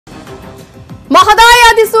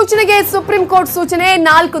ಅಧಿಸೂಚನೆಗೆ supreme court ಸೂಚನೆ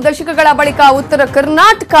 4 ದಶಕಗಳ ಬಳಿಕ ಉತ್ತರ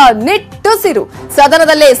ಕರ್ನಾಟಕ ನಿಟ್ಟುಸಿರು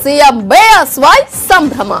ಸದನದಲ್ಲೇ ಸಿಎಂ BSY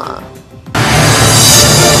ಸಂಭ್ರಮ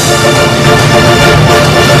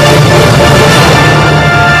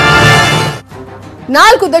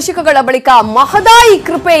 4 ದಶಕಗಳ ಬಳಿಕ ಮಹದಾಯಿ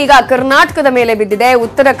ಕೃಪೆ ಈಗ ಕರ್ನಾಟಕದ ಮೇಲೆ ಬಿದ್ದಿದೆ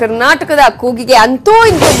ಉತ್ತರ ಕರ್ನಾಟಕದ ಕೂಗಿಗೆ ಅಂತೂ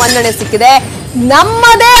ಇಂತೂ ಮನ್ನಣೆ ಸಿಕ್ಕಿದೆ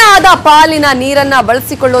ನಮ್ಮದೇ ಆದ ಪಾಲಿನ ನೀರನ್ನ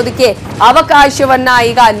ಬಳಸಿಕೊಳ್ಳೋದಕ್ಕೆ ಅವಕಾಶವನ್ನ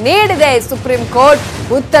ಈಗ ನೀಡಿದೆ ಸುಪ್ರೀಂ ಕೋರ್ಟ್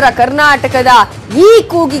ಉತ್ತರ ಕರ್ನಾಟಕದ ಈ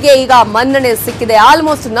ಕೂಗಿಗೆ ಈಗ ಮನ್ನಣೆ ಸಿಕ್ಕಿದೆ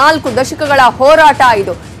ಆಲ್ಮೋಸ್ಟ್ 4 ದಶಕಗಳ ಹೋರಾಟ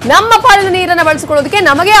ಇದು ನಮ್ಮ ಪಾಲಿನ ನೀರನ್ನು ಬಳಸಿಕೊಳ್ಳೋದಕ್ಕೆ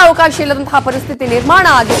ನಮಗೆ ಅವಕಾಶ ಇಲ್ಲದಂತಹ ಪರಿಸ್ಥಿತಿ ನಿರ್ಮಾಣ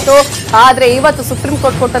ಆಗಿತ್ತು ಆದ್ರೆ ಇವತ್ತು ಸುಪ್ರೀಂ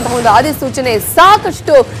ಕೋರ್ಟ್ ಕೊಟ್ಟಂತಹ ಒಂದು ಅಧಿಸೂಚನೆ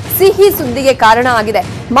ಸಾಕಷ್ಟು ಸಿಹಿ ಸುದ್ದಿಗೆ ಕಾರಣ ಆಗಿದೆ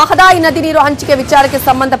ಮಹದಾಯಿ ನದಿ ನೀರು ಹಂಚಿಕೆ ವಿಚಾರಕ್ಕೆ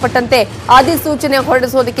ಸಂಬಂಧಪಟ್ಟಂತೆ ಅಧಿಸೂಚನೆ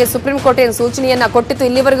ಹೊರಡಿಸೋದಕ್ಕೆ ಸುಪ್ರೀಂ ಕೋರ್ಟ್ ಏನು ಸೂಚನೆಯನ್ನ ಕೊಟ್ಟಿತ್ತು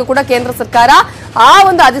ಇಲ್ಲಿವರೆಗೂ ಕೂಡ ಕೇಂದ್ರ ಸರ್ಕಾರ ಆ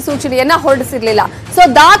ಒಂದು ಅಧಿಸೂಚನೆಯನ್ನ ಹೊರಡಿಸಿರಲಿಲ್ಲ ಸೊ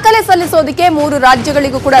ದಾಖಲೆ ಸಲ್ಲಿಸೋದಕ್ಕೆ 3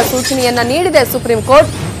 ರಾಜ್ಯಗಳಿಗೂ ಕೂಡ ಸೂಚನೆಯನ್ನ ನೀಡಿದೆ ಸುಪ್ರೀಂ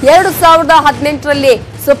ಕೋರ್ಟ್ 2018ರಲ್ಲಿ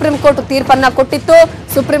ಸುಪ್ರೀಂ ಕೋರ್ಟ್ ತೀರ್ಪನ್ನ ಕೊಟ್ಟಿತ್ತು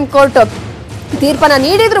ಸುಪ್ರೀಂ ಕೋರ್ಟ್ ತೀರ್ಪನ್ನ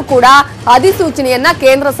ನೀಡಿದ್ರು ಕೂಡ ಅಧಿಸೂಚನೆಯನ್ನ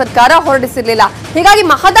ಕೇಂದ್ರ ಸರ್ಕಾರ ಹೊರಡಿಸಿರಲಿಲ್ಲ ಹೀಗಾಗಿ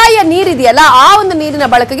ಮಹದಾಯಿಯ ನೀರಿದೆಯಲ್ಲ ಆ ಒಂದು ನೀರಿನ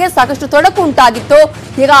ಬಳಕೆಗೆ ಸಾಕಷ್ಟು ತೊಡಕು ಉಂಟಾಗಿತ್ತು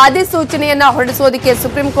ಈಗ ಅಧಿಸೂಚನೆಯನ್ನ ಹೊರಡಿಸೋದಕ್ಕೆ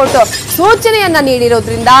ಸುಪ್ರೀಂ ಕೋರ್ಟ್ ಸೂಚನೆಯನ್ನ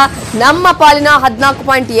ನೀಡಿರೋದ್ರಿಂದ ನಮ್ಮ ಪಾಲಿನ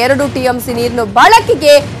 14.2 TMC ನೀರಿನ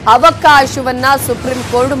ಬಳಕೆಗೆ ಅವಕಾಶವನ್ನ ಸುಪ್ರೀಂ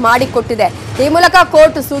ಕೋರ್ಟ್ ಮಾಡಿಕೊಟ್ಟಿದೆ ಈ ಮೂಲಕ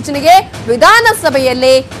ಕೋರ್ಟ್ ಸೂಚನೆಗೆ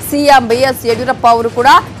ವಿಧಾನಸಭೆಯಲ್ಲಿ ಸಿಎಂ BS ಯಡಿಯೂರಪ್ಪ ಅವರು ಕೂಡ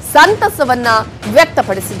ಸಂತಸವನ್ನ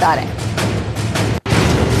ವ್ಯಕ್ತಪಡಿಸಿದ್ದಾರೆ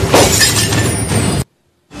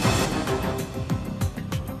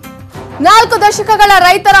 4 ದಶಕಗಳ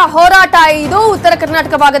ರೈತರ ಹೋರಾಟ ಇದು ಉತ್ತರ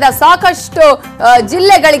ಕರ್ನಾಟಕ ಭಾಗದ ಸಾಕಷ್ಟು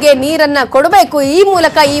ಜಿಲ್ಲೆಗಳಿಗೆ ನೀರನ್ನ ಕೊಡಬೇಕು ಈ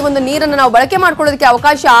ಮೂಲಕ ಈ ಒಂದು ನೀರನ್ನು ನಾವು ಬಳಕೆ ಮಾಡಿಕೊಳ್ಳೋದಕ್ಕೆ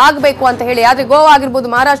ಅವಕಾಶ ಆಗಬೇಕು ಅಂತ ಹೇಳಿ ಆದ್ರೆ ಗೋವಾ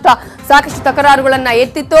ಆಗಿರಬಹುದು ಮಹಾರಾಷ್ಟ್ರ ಸಾಕಷ್ಟು ತಕರಾರುಗಳನ್ನ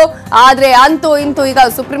ಎತ್ತಿತ್ತು ಆದ್ರೆ ಅಂತೂ ಇಂತೂ ಈಗ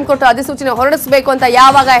ಸುಪ್ರೀಂ ಕೋರ್ಟ್ ಅಧಿಸೂಚನೆ ಹೊರಡಿಸಬೇಕು ಅಂತ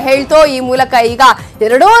ಯಾವಾಗ ಹೇಳ್ತೋ ಈ ಮೂಲಕ ಈಗ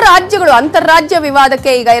ಎರಡೂ ರಾಜ್ಯಗಳು ಅಂತಾರಾಜ್ಯ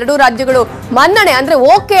ವಿವಾದಕ್ಕೆ ಈಗ ಎರಡೂ ರಾಜ್ಯಗಳು ಮನ್ನಣೆ ಅಂದ್ರೆ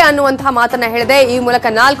ಓಕೆ ಅನ್ನುವಂತಹ ಮಾತನ್ನ ಹೇಳಿದೆ ಈ ಮೂಲಕ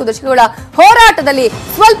 4 ದಶಕಗಳ ಹೋರಾಟದಲ್ಲಿ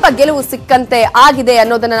ಸ್ವಲ್ಪ ಗೆಲುವು ಸಿಕ್ಕಂತೆ ಆಗಿದೆ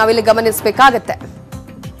ಅನ್ನೋದನ್ನ ನಾವಿಲ್ಲಿ ಗಮನಿಸಬೇಕಾಗತ್ತೆ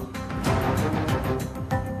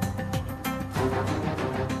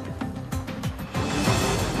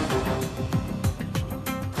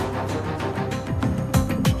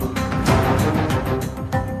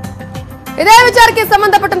ಇದೇ ವಿಚಾರಕ್ಕೆ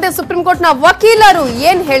ಸಂಬಂಧಪಟ್ಟಂತೆ ಸುಪ್ರೀಂ ಕೋರ್ಟ್ನ ವಕೀಲರು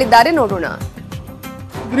ಏನ್ ಹೇಳಿದ್ದಾರೆ ನೋಡೋಣ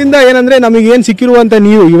ಇದರಿಂದ ಏನಂದ್ರೆ ನಮಗೆ ಏನು ಸಿಕ್ಕಿರುವಂತ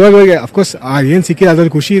ನೀವು ಇವಾಗ ಅಫ್ಕೋರ್ಸ್ ಏನು ಸಿಕ್ಕಿದೆ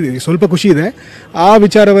ಅದರಲ್ಲಿ ಖುಷಿ ಇದೆ ಸ್ವಲ್ಪ ಖುಷಿ ಇದೆ ಆ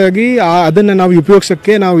ವಿಚಾರವಾಗಿ ಅದನ್ನು ನಾವು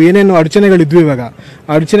ಉಪಯೋಗಿಸೋಕ್ಕೆ ನಾವು ಏನೇನು ಅಡಚಣೆಗಳಿದ್ವು ಇವಾಗ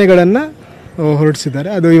ಅಡಚಣೆಗಳನ್ನು ಹೊರಡಿಸಿದ್ದಾರೆ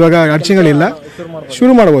ಅದು ಇವಾಗ ಅಡಚಣೆಗಳಿಲ್ಲ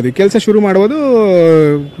ಶುರು ಮಾಡ್ಬೋದು ಕೆಲಸ ಶುರು ಮಾಡ್ಬೋದು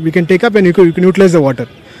we can take up and you can utilise the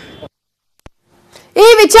water ಈ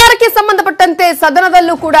ವಿಚಾರಕ್ಕೆ ಸಂಬಂಧಪಟ್ಟಂತೆ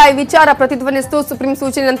ಸದನದಲ್ಲೂ ಕೂಡ ಈ ವಿಚಾರ ಪ್ರತಿಧ್ವನಿಸಿತು ಸುಪ್ರೀಂ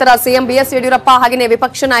ಸೂಚನೆ ನಂತರ ಸಿಎಂ BS ಯಡಿಯೂರಪ್ಪ ಹಾಗೆಯೇ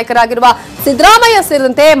ವಿಪಕ್ಷ ನಾಯಕರಾಗಿರುವ ಸಿದ್ದರಾಮಯ್ಯ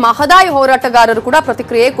ಸೇರಿದಂತೆ ಮಹದಾಯಿ ಹೋರಾಟಗಾರರು ಕೂಡ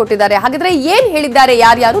ಪ್ರತಿಕ್ರಿಯೆ ಕೊಟ್ಟಿದ್ದಾರೆ ಹಾಗಿದ್ರೆ ಏನ್ ಹೇಳಿದ್ದಾರೆ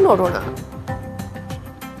ಯಾರ್ಯಾರು ನೋಡೋಣ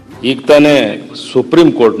ಈಗ ತಾನೇ ಸುಪ್ರೀಂ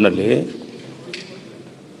ಕೋರ್ಟ್ನಲ್ಲಿ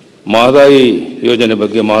ಮಹದಾಯಿ ಯೋಜನೆ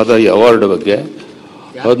ಬಗ್ಗೆ ಮಹದಾಯಿ ಅವಾರ್ಡ್ ಬಗ್ಗೆ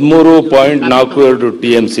 13.42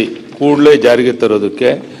 TMC ಕೂಡಲೇ ಜಾರಿಗೆ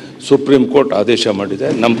ತರೋದಕ್ಕೆ ಸುಪ್ರೀಂ ಕೋರ್ಟ್ ಆದೇಶ ಮಾಡಿದೆ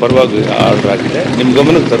ನಮ್ಮ ಪರವಾಗಿ ಆರ್ಡರ್ ಆಗಿದೆ ನಿಮ್ಮ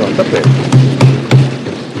ಗಮನಕ್ಕೆ ತರುವಂತ ಪ್ರಯತ್ನ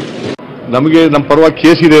ನಮಗೆ ನಮ್ಮ ಪರವಾಗಿ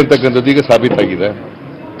ಕೇಸ್ ಇದೆ ಅಂತಕ್ಕಂಥದ್ದು ಈಗ ಸಾಬೀತಾಗಿದೆ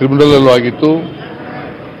ಟ್ರಿಬ್ಯುನಲಲ್ಲೂ ಆಗಿತ್ತು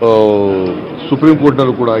ಸುಪ್ರೀಂ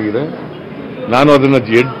ಕೋರ್ಟ್ನಲ್ಲೂ ಕೂಡ ಆಗಿದೆ ನಾನು ಅದನ್ನು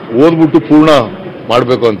ಓದ್ಬಿಟ್ಟು ಪೂರ್ಣ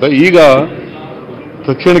ಮಾಡಬೇಕು ಅಂತ ಈಗ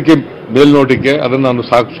ತಕ್ಷಣಕ್ಕೆ ಮೇಲ್ನೋಟಕ್ಕೆ ಅದನ್ನು ನಾನು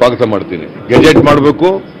ಸ್ವಾಗತ ಮಾಡ್ತೀನಿ ಗೆಜೆಟ್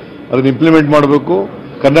ಮಾಡಬೇಕು ಅದನ್ನು ಇಂಪ್ಲಿಮೆಂಟ್ ಮಾಡಬೇಕು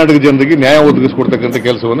ಕರ್ನಾಟಕ ಜನರಿಗೆ ನ್ಯಾಯ ಒದಗಿಸಿಕೊಡ್ತಕ್ಕಂಥ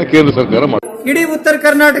ಕೆಲಸವನ್ನು ಕೇಂದ್ರ ಸರ್ಕಾರ ಮಾಡಿ ಇಡೀ ಉತ್ತರ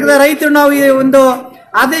ಕರ್ನಾಟಕದ ರೈತರು ನಾವು ಈ ಒಂದು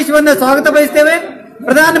ಆದೇಶವನ್ನು ಸ್ವಾಗತ ಬಯಸ್ತೇವೆ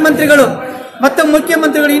ಪ್ರಧಾನಮಂತ್ರಿಗಳು ಮತ್ತು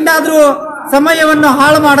ಮುಖ್ಯಮಂತ್ರಿಗಳು ಇನ್ನಾದರೂ ಸಮಯವನ್ನು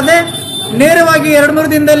ಹಾಳು ಮಾಡದೆ ನೇರವಾಗಿ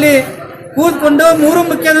 2-3 ದಿನದಲ್ಲಿ ಕೂತ್ಕೊಂಡು 3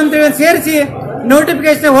 ಮುಖ್ಯಮಂತ್ರಿಗಳನ್ನು ಸೇರಿಸಿ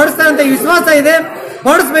ನೋಟಿಫಿಕೇಶನ್ ಹೊರಡಿಸ್ತಾರೆ ಅಂತ ವಿಶ್ವಾಸ ಇದೆ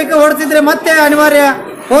ಹೊರಡಿಸಬೇಕು ಹೊರಡಿಸಿದ್ರೆ ಮತ್ತೆ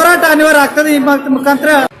ಹೋರಾಟ ಅನಿವಾರ್ಯ ಆಗ್ತದೆ ಈ ಮುಖಾಂತರ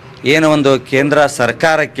ಏನು ಒಂದು ಕೇಂದ್ರ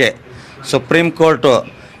ಸರ್ಕಾರಕ್ಕೆ ಸುಪ್ರೀಂ ಕೋರ್ಟ್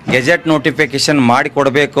ಗೆಜೆಟ್ ನೋಟಿಫಿಕೇಶನ್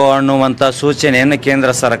ಮಾಡಿಕೊಡಬೇಕು ಅನ್ನುವಂಥ ಸೂಚನೆಯನ್ನು ಕೇಂದ್ರ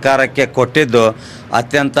ಸರ್ಕಾರಕ್ಕೆ ಕೊಟ್ಟಿದ್ದು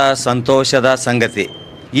ಅತ್ಯಂತ ಸಂತೋಷದ ಸಂಗತಿ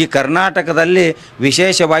ಈ ಕರ್ನಾಟಕದಲ್ಲಿ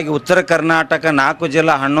ವಿಶೇಷವಾಗಿ ಉತ್ತರ ಕರ್ನಾಟಕ 4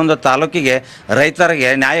 ಜಿಲ್ಲಾ 11 ತಾಲೂಕಿಗೆ ರೈತರಿಗೆ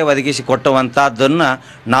ನ್ಯಾಯ ಒದಗಿಸಿ ಕೊಟ್ಟುವಂಥದ್ದನ್ನು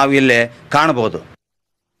ನಾವಿಲ್ಲಿ ಕಾಣಬಹುದು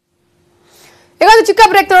ಈಗ ಚಿಕ್ಕ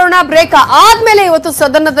ಬ್ರೇಕ್ ತಗೊಳ್ಳೋಣ ಬ್ರೇಕ್ ಆದ್ಮೇಲೆ ಇವತ್ತು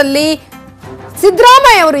ಸದನದಲ್ಲಿ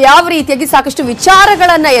ಸಿದ್ದರಾಮಯ್ಯ ಅವರು ಯಾವ ರೀತಿಯಾಗಿ ಸಾಕಷ್ಟು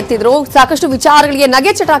ವಿಚಾರಗಳನ್ನ ಎತ್ತಿದ್ರು ಸಾಕಷ್ಟು ವಿಚಾರಗಳಿಗೆ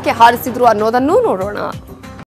ನಗೆ ಚಟಾಕಿ ಹಾರಿಸಿದ್ರು ಅನ್ನೋದನ್ನು ನೋಡೋಣ